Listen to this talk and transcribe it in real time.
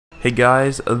Hey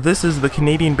guys, this is the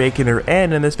CanadianBaconer,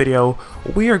 and in this video,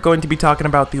 we are going to be talking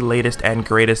about the latest and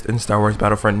greatest in Star Wars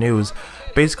Battlefront news.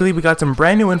 Basically, we got some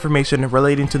brand new information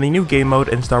relating to the new game mode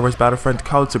in Star Wars Battlefront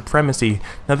called Supremacy.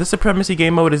 Now, this Supremacy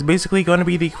game mode is basically going to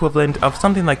be the equivalent of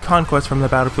something like Conquest from the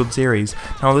Battlefield series.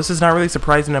 Now, this is not really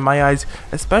surprising in my eyes,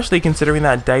 especially considering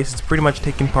that DICE is pretty much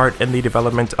taking part in the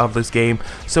development of this game,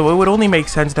 so it would only make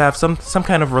sense to have some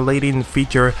kind of relating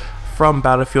feature from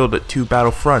Battlefield to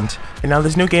Battlefront. And now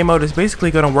this new game mode is basically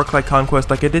going to work like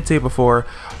Conquest, like I did say before,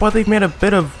 but they've made a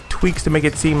bit of tweaks to make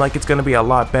it seem like it's going to be a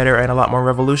lot better and a lot more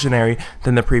revolutionary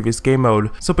than the previous game mode.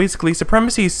 So basically,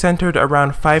 Supremacy is centered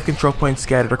around 5 control points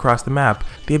scattered across the map.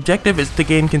 The objective is to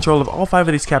gain control of all 5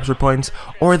 of these capture points,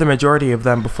 or the majority of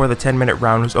them, before the 10-minute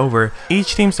round is over.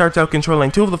 Each team starts out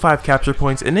controlling 2 of the 5 capture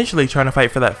points, initially trying to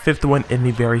fight for that 5th one in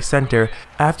the very center.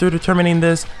 After determining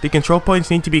this, the control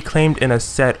points need to be claimed in a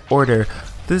set order.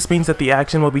 This means that the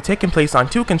action will be taking place on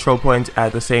 2 control points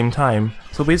at the same time.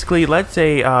 So basically, let's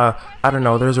say, I don't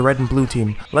know, there's a red and blue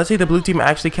team. Let's say the blue team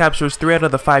actually captures 3 out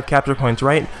of the 5 capture points,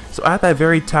 right? So at that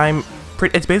very time,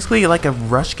 it's basically like a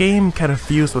rush game kind of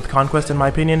fused with Conquest, in my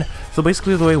opinion. So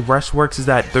basically the way rush works is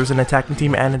that there's an attacking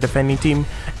team and a defending team,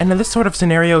 and in this sort of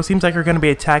scenario it seems like you're going to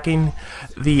be attacking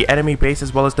the enemy base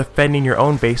as well as defending your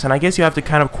own base, and I guess you have to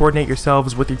kind of coordinate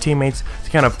yourselves with your teammates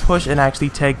to kind of push and actually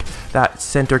take that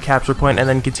center capture point and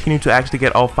then continue to actually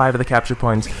get all 5 of the capture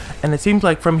points. And it seems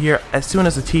like from here, as soon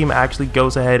as the team actually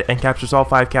goes ahead and captures all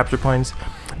 5 capture points,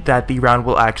 that the round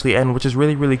will actually end, which is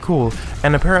really cool.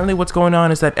 And apparently what's going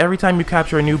on is that every time you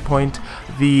capture a new point,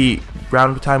 the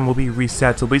round time will be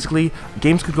reset. So basically,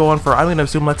 games could go on for, I'm going to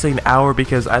assume, let's say an hour,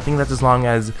 because I think that's as long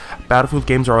as Battlefield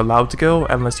games are allowed to go,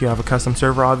 unless you have a custom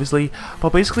server, obviously.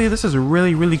 But basically, this is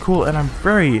really cool, and I'm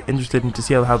very interested in to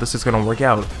see how this is going to work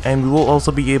out. And we will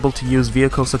also be able to use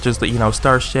vehicles such as the,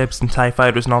 starships and TIE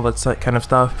fighters and all that kind of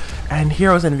stuff. And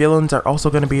heroes and villains are also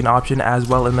going to be an option as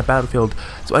well in the Battlefield.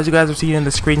 So as you guys are seeing in the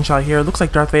screenshot here, it looks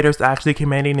like Darth Vader is actually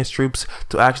commanding his troops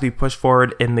to actually push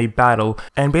forward in the battle.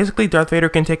 And basically, Darth Vader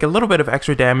can take a little bit of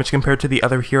extra damage compared to the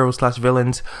other heroes /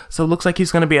 villains, so it looks like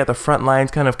he's going to be at the front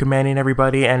lines kind of commanding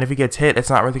everybody, and if he gets hit, it's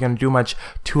not really going to do much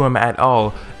to him at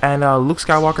all. And Luke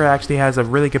Skywalker actually has a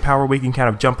really good power where he can kind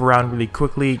of jump around really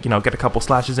quickly, get a couple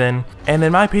slashes in, and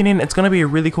in my opinion, it's going to be a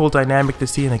really cool dynamic to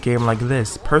see in a game like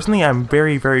this. Personally, I'm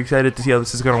very excited to see how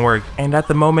this is going to work, and at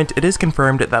the moment, it is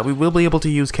confirmed that we will be able to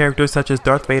use characters such as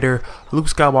Darth Vader, Luke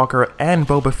Skywalker, and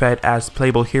Boba Fett as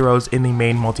playable heroes in the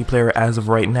main multiplayer as of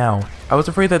right now. I was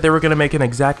afraid that they were going to make an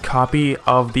exact copy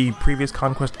of the previous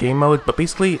Conquest game mode, but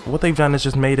basically what they've done is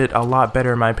just made it a lot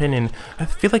better in my opinion. I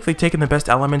feel like they've taken the best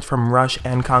elements from Rush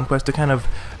and Conquest to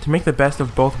make the best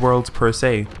of both worlds per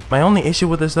se. My only issue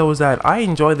with this though is that I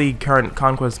enjoy the current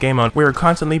Conquest game mode. We're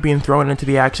constantly being thrown into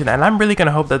the action, and I'm really going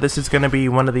to hope that this is going to be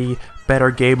one of the better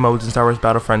game modes in Star Wars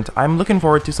Battlefront. I'm looking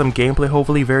forward to some gameplay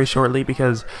hopefully very shortly,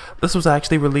 because this was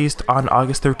actually released on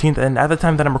August 13th, and at the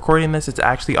time that I'm recording this, it's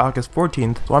actually August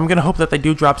 14th, so I'm going to hope that they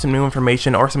do drop some new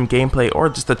information or some gameplay or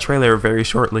just a trailer very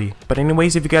shortly. But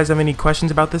anyways, if you guys have any questions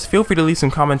about this, feel free to leave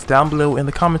some comments down below in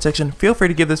the comment section. Feel free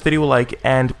to give this video a like,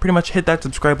 and pretty much hit that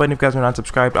subscribe button if you guys are not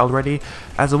subscribed already,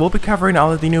 as I will be covering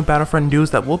all of the new Battlefront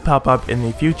news that will pop up in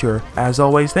the future. As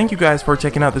always, thank you guys for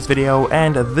checking out this video,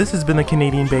 and this has been the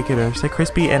CanadianBaconer. Stay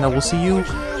crispy, and I will see you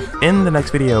in the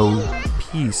next video.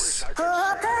 Peace.